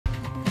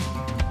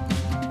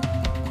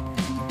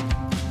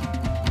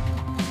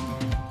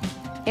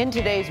In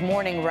today's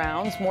morning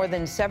rounds, more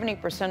than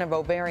 70% of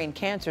ovarian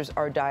cancers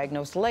are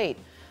diagnosed late.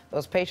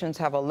 Those patients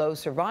have a low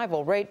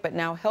survival rate, but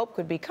now help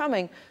could be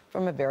coming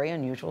from a very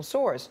unusual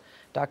source.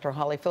 Dr.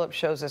 Holly Phillips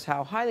shows us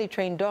how highly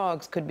trained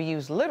dogs could be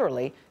used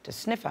literally to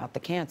sniff out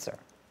the cancer.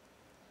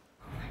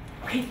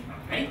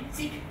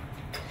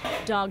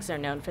 Dogs are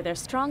known for their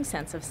strong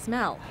sense of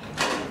smell.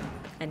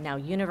 And now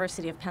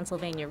University of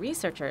Pennsylvania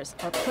researchers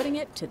are putting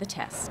it to the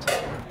test.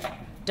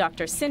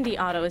 Dr. Cindy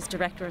Otto is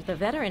director of the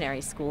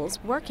Veterinary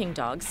School's Working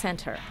Dog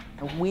Center.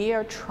 We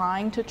are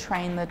trying to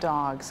train the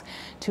dogs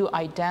to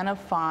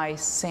identify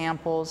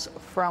samples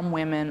from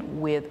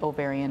women with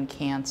ovarian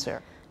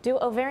cancer. Do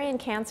ovarian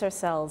cancer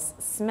cells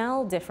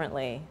smell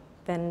differently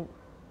than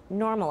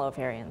normal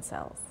ovarian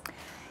cells?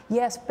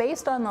 Yes,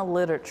 based on the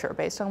literature,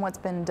 based on what's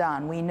been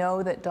done, we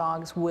know that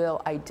dogs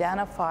will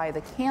identify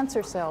the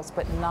cancer cells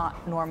but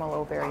not normal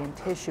ovarian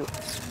tissue.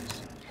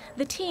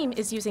 The team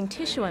is using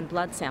tissue and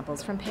blood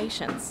samples from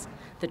patients.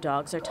 The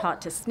dogs are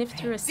taught to sniff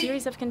through a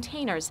series of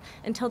containers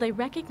until they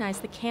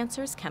recognize the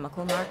cancer's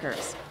chemical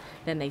markers.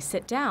 Then they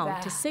sit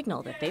down to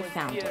signal that they've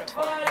found it.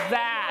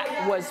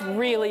 That was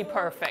really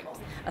perfect.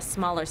 A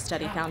smaller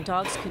study found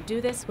dogs could do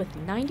this with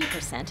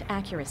 90%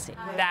 accuracy.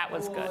 That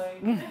was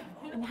good.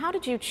 And how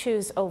did you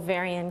choose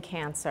ovarian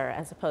cancer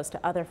as opposed to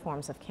other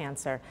forms of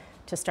cancer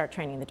to start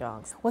training the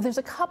dogs? Well, there's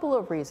a couple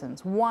of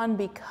reasons. One,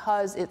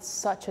 because it's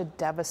such a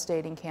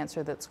devastating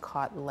cancer that's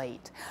caught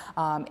late.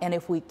 And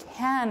if we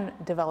can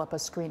develop a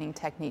screening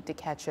technique to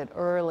catch it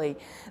early,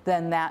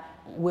 then that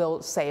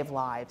will save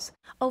lives.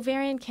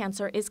 Ovarian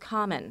cancer is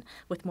common,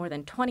 with more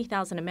than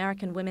 20,000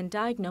 American women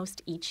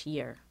diagnosed each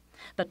year.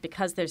 But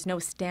because there's no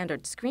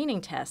standard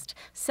screening test,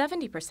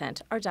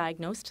 70% are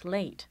diagnosed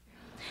late.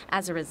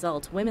 As a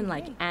result, women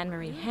like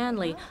Anne-Marie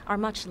Hanley are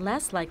much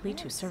less likely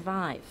to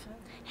survive.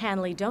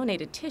 Hanley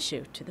donated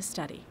tissue to the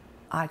study.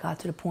 I got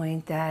to the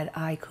point that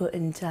I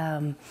couldn't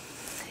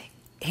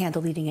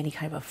handle eating any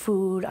kind of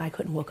food. I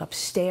couldn't walk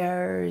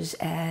upstairs,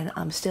 and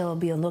I'm still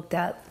being looked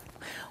at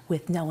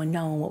with no one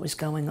knowing what was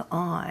going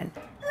on.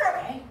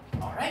 Okay,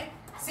 all right,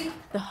 see?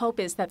 The hope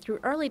is that through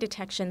early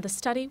detection, the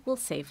study will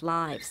save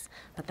lives.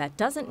 But that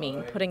doesn't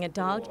mean putting a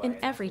dog in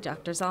every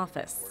doctor's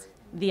office.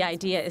 The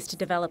idea is to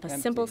develop a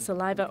simple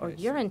saliva or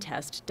urine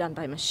test done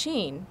by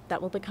machine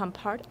that will become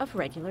part of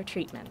regular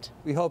treatment.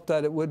 We hope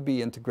that it would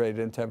be integrated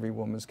into every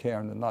woman's care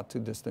in the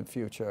not-too-distant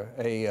future,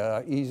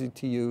 a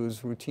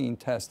easy-to-use routine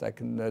test that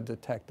can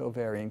detect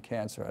ovarian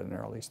cancer at an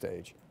early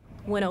stage.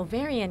 When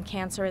ovarian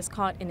cancer is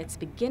caught in its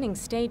beginning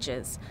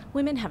stages,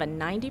 women have a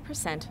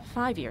 90%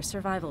 5-year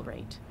survival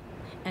rate.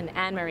 And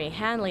Anne-Marie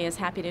Hanley is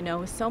happy to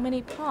know so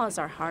many paws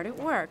are hard at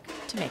work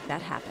to make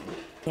that happen.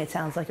 It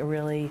sounds like a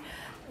really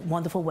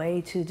wonderful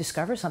way to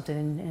discover something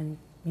and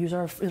use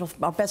our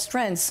best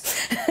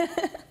friends.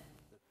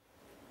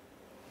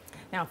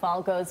 Now, if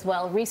all goes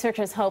well,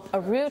 researchers hope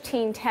a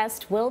routine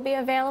test will be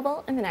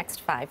available in the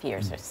next 5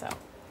 years or so.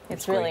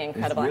 It's really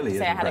incredible. It really I have to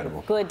say, I had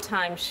incredible. a good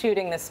time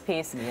shooting this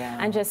piece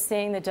and just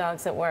seeing the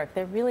dogs at work.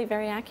 They're really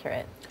very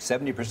accurate.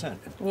 70%.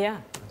 Yeah.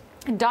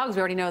 And dogs, we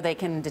already know they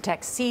can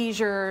detect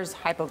seizures,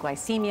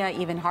 hypoglycemia,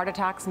 even heart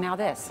attacks. Now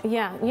this.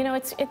 Yeah, you know,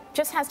 it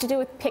just has to do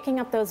with picking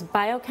up those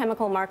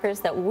biochemical markers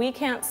that we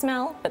can't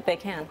smell, but they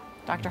can.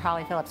 Dr.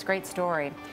 Holly Phillips, great story.